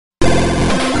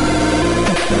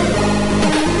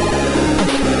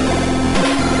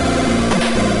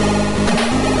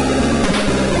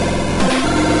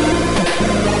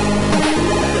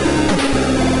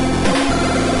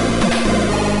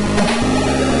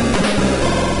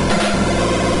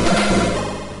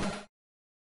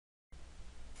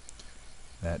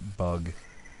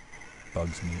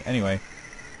bugs me. Anyway.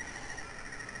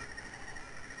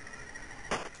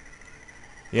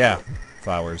 Yeah,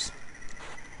 flowers.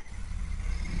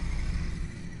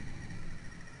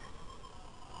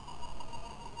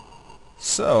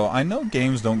 So, I know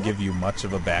games don't give you much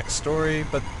of a backstory,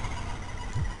 but...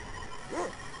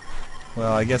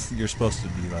 Well, I guess you're supposed to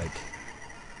be like...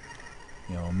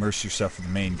 You know, immerse yourself in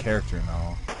the main character and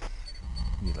all.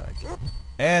 Be like...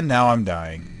 And now I'm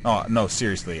dying. Oh, no,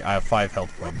 seriously, I have 5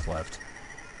 health points left.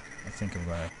 I think I'm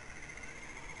gonna...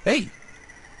 Hey!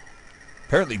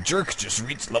 Apparently Jerk just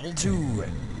reached level 2.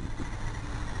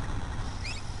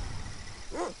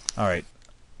 Alright.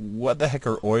 What the heck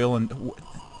are oil and...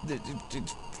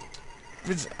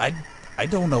 I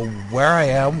don't know where I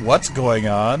am, what's going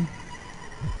on.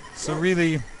 So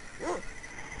really...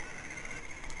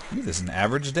 This is an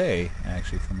average day,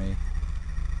 actually, for me.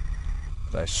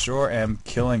 But I sure am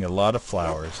killing a lot of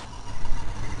flowers.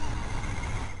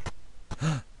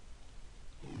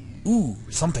 Ooh,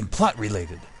 something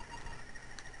plot-related.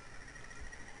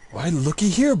 Why, looky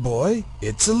here, boy.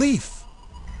 It's a leaf.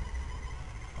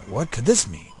 What could this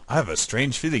mean? I have a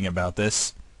strange feeling about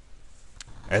this.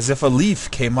 As if a leaf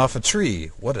came off a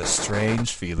tree. What a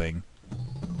strange feeling.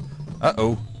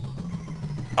 Uh-oh.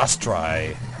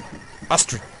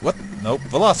 What? Nope,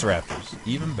 velociraptors.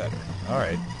 Even better.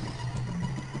 Alright.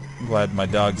 I'm glad my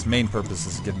dog's main purpose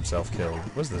is to get himself killed.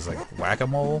 What is this, like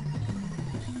whack-a-mole?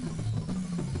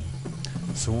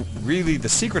 So really, the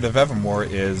secret of Evermore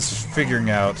is figuring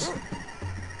out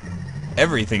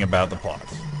everything about the plot.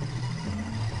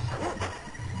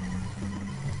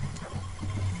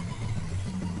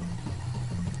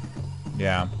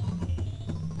 Yeah.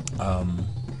 At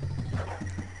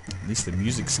least the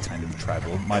music's kind of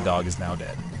tribal. My dog is now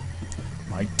dead.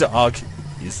 My dog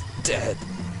is dead.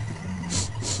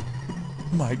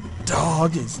 My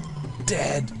dog is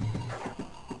dead.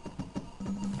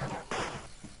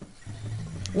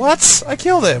 What? I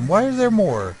killed him. Why are there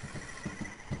more?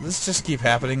 Does this just keep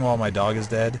happening while my dog is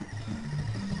dead?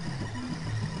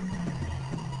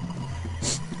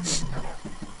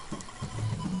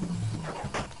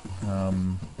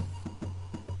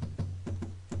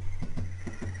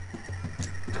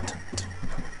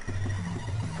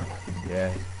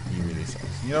 Yeah, he really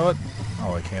sucks. You know what?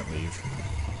 Oh, I can't leave.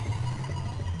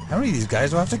 How many of these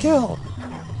guys do I have to kill?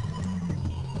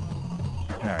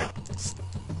 Alright.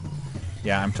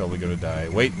 Yeah, I'm totally gonna die.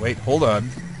 Wait, hold on.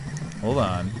 Hold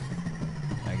on.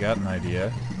 I got an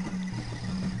idea.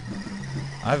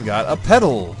 I've got a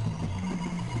pedal!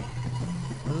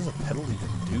 What does a pedal even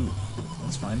do?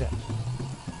 Let's find out.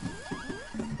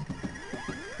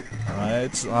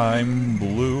 Alright, I'm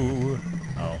blue.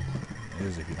 Oh. It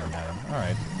is a healing item.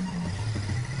 Alright.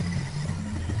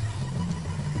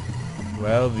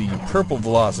 Well, the purple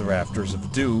velociraptors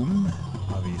of doom,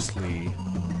 obviously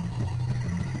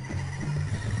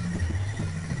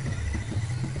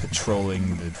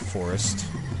patrolling the forest.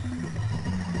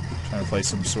 Trying to play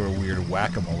some sort of weird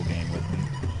whack-a-mole game with me.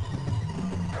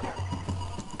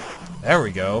 There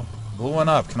we go. Blew one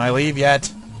up. Can I leave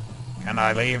yet? Can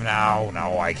I leave now?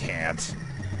 No, I can't.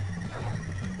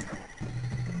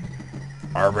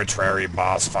 Arbitrary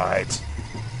boss fight.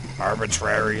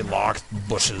 Arbitrary locked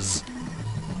bushes.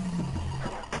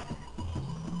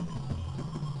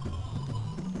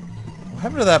 What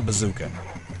happened to that bazooka?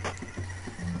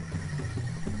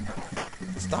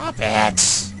 Stop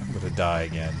it! I'm gonna die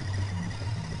again.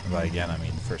 By again, I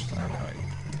mean the first time. Right.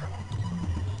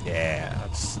 Yeah,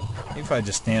 maybe if I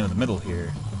just stand in the middle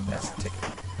here, that's the ticket.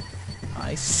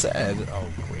 I said, oh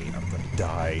great, I'm gonna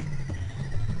die.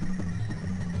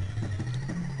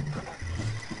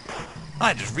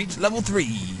 I just reached level 3,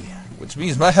 which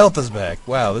means my health is back.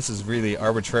 Wow, this is really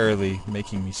arbitrarily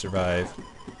making me survive.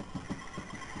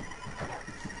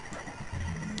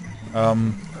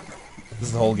 This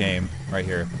is the whole game, right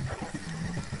here,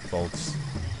 folks.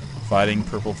 Fighting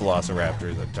purple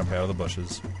velociraptors that jump out of the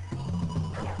bushes.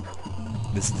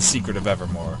 This is the secret of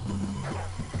Evermore.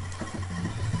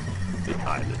 The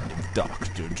island of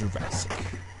Dr. Jurassic.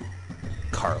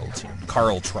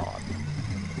 Carltron.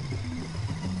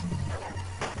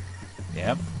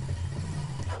 Yep.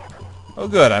 Oh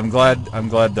good, I'm glad,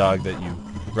 dog, that you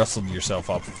wrestled yourself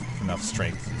up with enough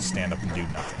strength to stand up and do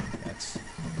nothing. That's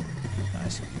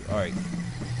nice of you. Alright.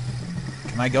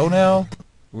 Can I go now?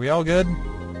 Are we all good?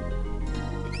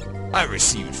 I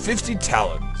received 50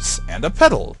 talons and a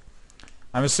pedal.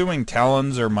 I'm assuming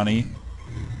talons are money.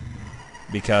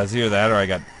 Because either that or I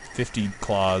got 50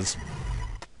 claws.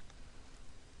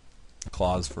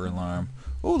 Claws for alarm.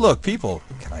 Oh look, people.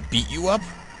 Can I beat you up?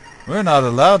 We're not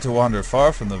allowed to wander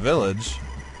far from the village.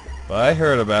 But I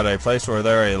heard about a place where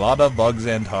there are a lot of bugs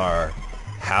and tar.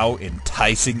 How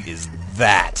enticing is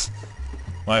that?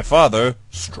 My father,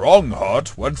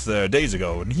 Strongheart, went there days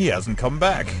ago, and he hasn't come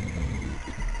back.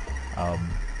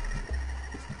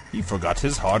 He forgot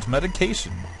his heart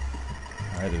medication.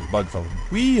 Alright, there's bug folk.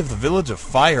 We of the village of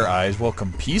Fire Eyes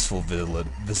welcome peaceful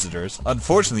visitors.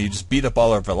 Unfortunately, you just beat up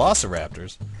all our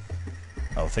velociraptors.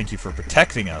 Oh, thank you for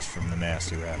protecting us from the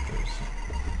nasty raptors.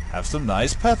 Have some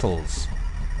nice petals.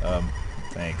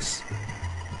 Thanks.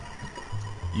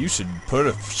 You should put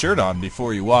a shirt on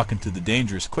before you walk into the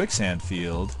dangerous quicksand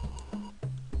field.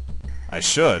 I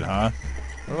should, huh?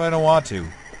 What if I don't want to?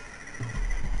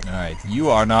 Alright, you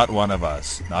are not one of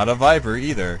us. Not a viper,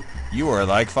 either. You are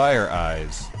like Fire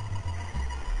Eyes.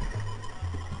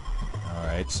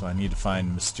 Alright, so I need to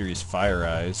find mysterious Fire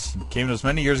Eyes. He came to us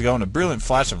many years ago in a brilliant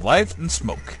flash of light and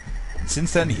smoke. And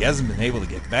since then, he hasn't been able to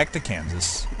get back to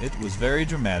Kansas. It was very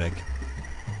dramatic.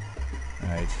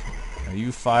 Alright, are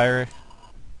you Fire?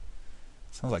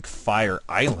 Sounds like Fire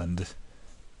Island.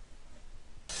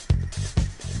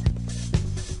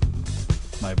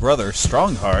 My brother,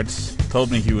 Strongheart,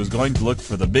 told me he was going to look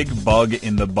for the big bug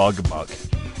in the bug buck.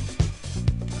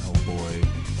 Oh boy.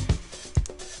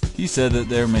 He said that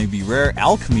there may be rare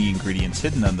alchemy ingredients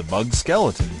hidden on the bug's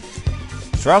skeleton.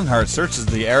 Strongheart searches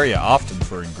the area often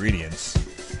for ingredients.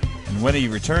 And when he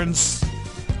returns... Okay.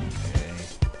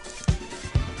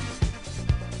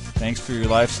 Thanks for your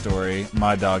life story.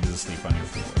 My dog is asleep on your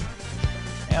floor.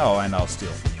 Oh, and I'll steal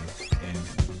from you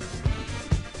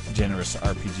in generous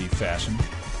RPG fashion.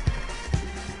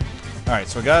 Alright,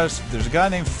 so there's a guy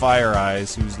named Fire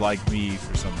Eyes who's like me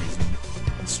for some reason.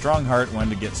 And Strongheart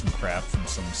went to get some crap from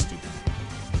some stupid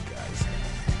guys.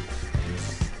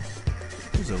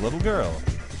 There's a little girl.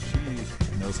 She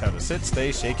knows how to sit,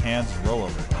 stay, shake hands, and roll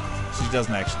over. She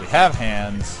doesn't actually have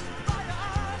hands.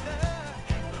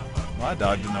 My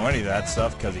dog doesn't know any of that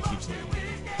stuff because he keeps leaving.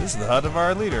 This is the hut of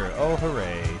our leader. Oh,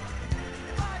 hooray.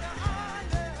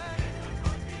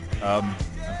 I'm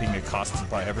being accosted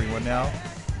by everyone now.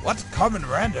 What? Carmen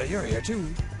Miranda, you're here too.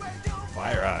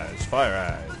 Fire Eyes, Fire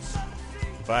Eyes,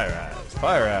 Fire Eyes,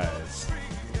 Fire Eyes.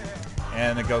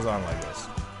 And it goes on like this.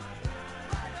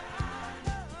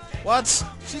 What?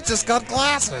 She just got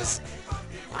glasses.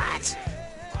 What?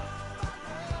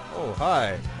 Oh,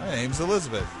 hi. My name's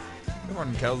Elizabeth.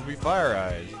 Everyone calls me Fire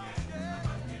Eyes.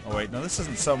 Oh wait, no, this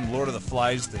isn't some Lord of the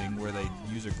Flies thing where they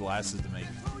use their glasses to make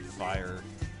fire.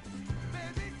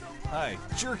 Hi,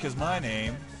 Jerk is my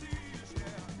name.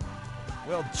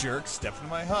 Well, Jerk, step into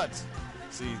my hut.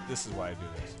 See, this is why I do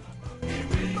this.